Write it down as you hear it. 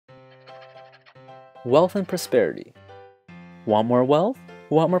Wealth and prosperity. Want more wealth?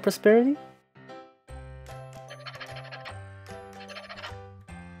 Want more prosperity?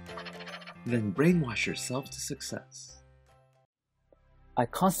 Then brainwash yourself to success. I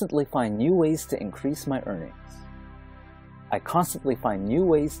constantly find new ways to increase my earnings. I constantly find new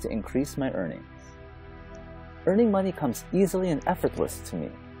ways to increase my earnings. Earning money comes easily and effortless to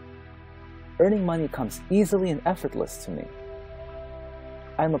me. Earning money comes easily and effortless to me.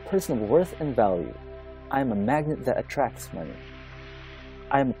 I am a person of worth and value. I am a magnet that attracts money.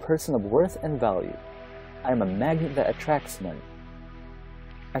 I am a person of worth and value. I am a magnet that attracts money.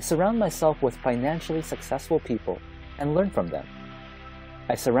 I surround myself with financially successful people and learn from them.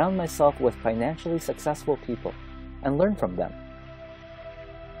 I surround myself with financially successful people and learn from them.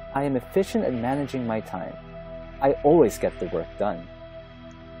 I am efficient at managing my time. I always get the work done.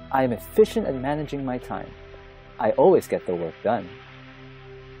 I am efficient at managing my time. I always get the work done.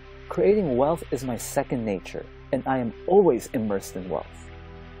 Creating wealth is my second nature, and I am always immersed in wealth.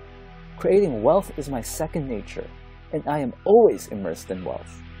 Creating wealth is my second nature, and I am always immersed in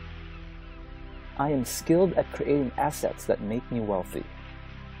wealth. I am skilled at creating assets that make me wealthy.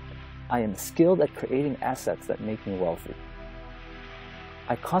 I am skilled at creating assets that make me wealthy.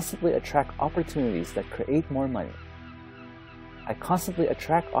 I constantly attract opportunities that create more money. I constantly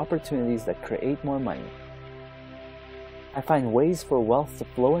attract opportunities that create more money. I find ways for wealth to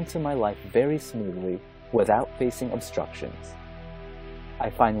flow into my life very smoothly without facing obstructions. I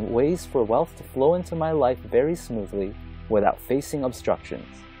find ways for wealth to flow into my life very smoothly without facing obstructions.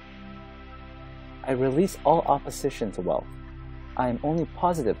 I release all opposition to wealth. I am only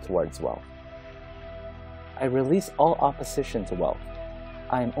positive towards wealth. I release all opposition to wealth.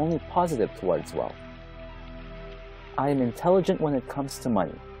 I am only positive towards wealth. I am intelligent when it comes to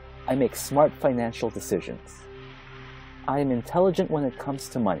money. I make smart financial decisions. I am intelligent when it comes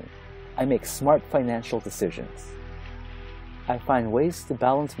to money. I make smart financial decisions. I find ways to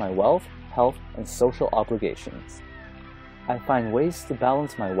balance my wealth, health, and social obligations. I find ways to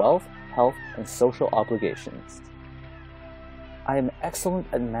balance my wealth, health, and social obligations. I am excellent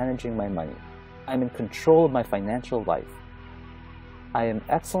at managing my money. I am in control of my financial life. I am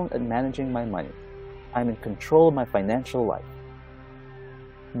excellent at managing my money. I am in control of my financial life.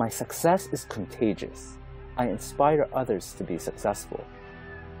 My success is contagious. I inspire others to be successful.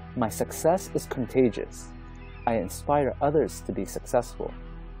 My success is contagious. I inspire others to be successful.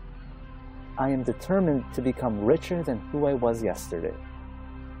 I am determined to become richer than who I was yesterday.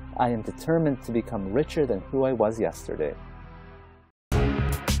 I am determined to become richer than who I was yesterday.